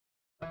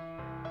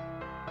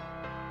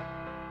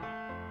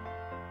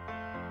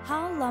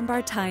HAL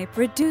lumbar type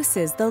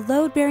reduces the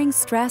load-bearing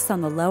stress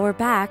on the lower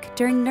back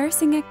during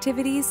nursing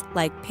activities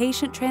like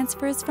patient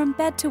transfers from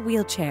bed to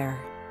wheelchair.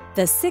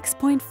 The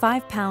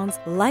 6.5 pounds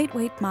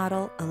lightweight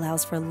model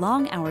allows for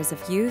long hours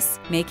of use,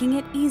 making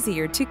it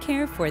easier to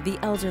care for the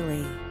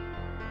elderly.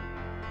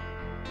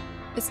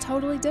 It's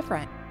totally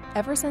different.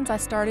 Ever since I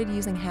started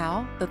using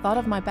HAL, the thought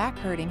of my back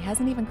hurting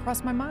hasn't even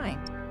crossed my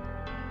mind.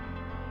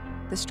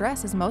 The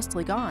stress is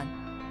mostly gone.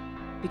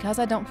 Because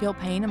I don't feel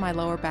pain in my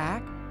lower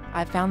back,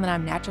 I've found that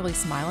I'm naturally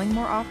smiling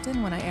more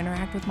often when I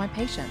interact with my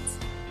patients.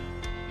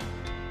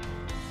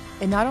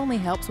 It not only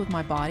helps with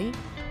my body,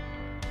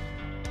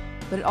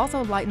 but it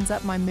also lightens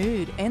up my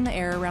mood and the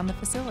air around the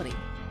facility.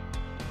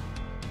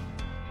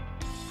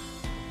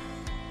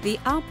 The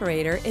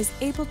operator is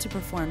able to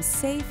perform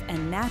safe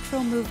and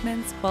natural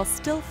movements while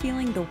still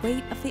feeling the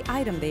weight of the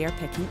item they are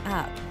picking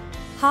up.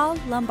 HAL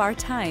lumbar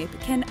type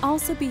can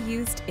also be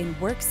used in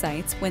work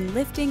sites when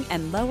lifting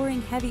and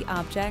lowering heavy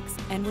objects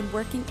and when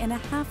working in a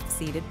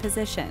half-seated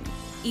position,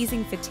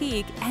 easing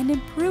fatigue and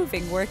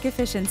improving work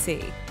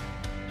efficiency.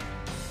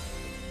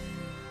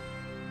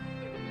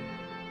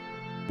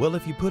 Well,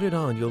 if you put it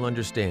on, you'll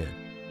understand,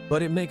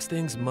 but it makes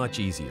things much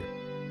easier.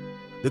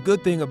 The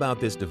good thing about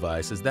this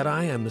device is that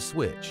I am the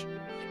switch.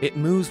 It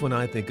moves when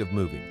I think of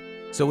moving,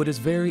 so it is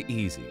very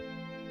easy.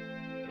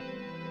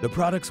 The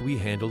products we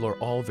handle are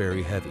all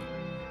very heavy.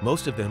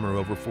 Most of them are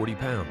over 40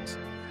 pounds,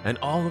 and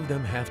all of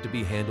them have to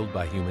be handled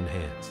by human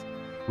hands.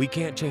 We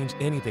can't change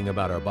anything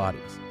about our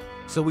bodies,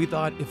 so we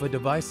thought if a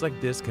device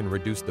like this can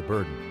reduce the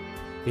burden,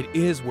 it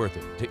is worth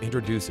it to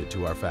introduce it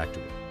to our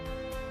factory.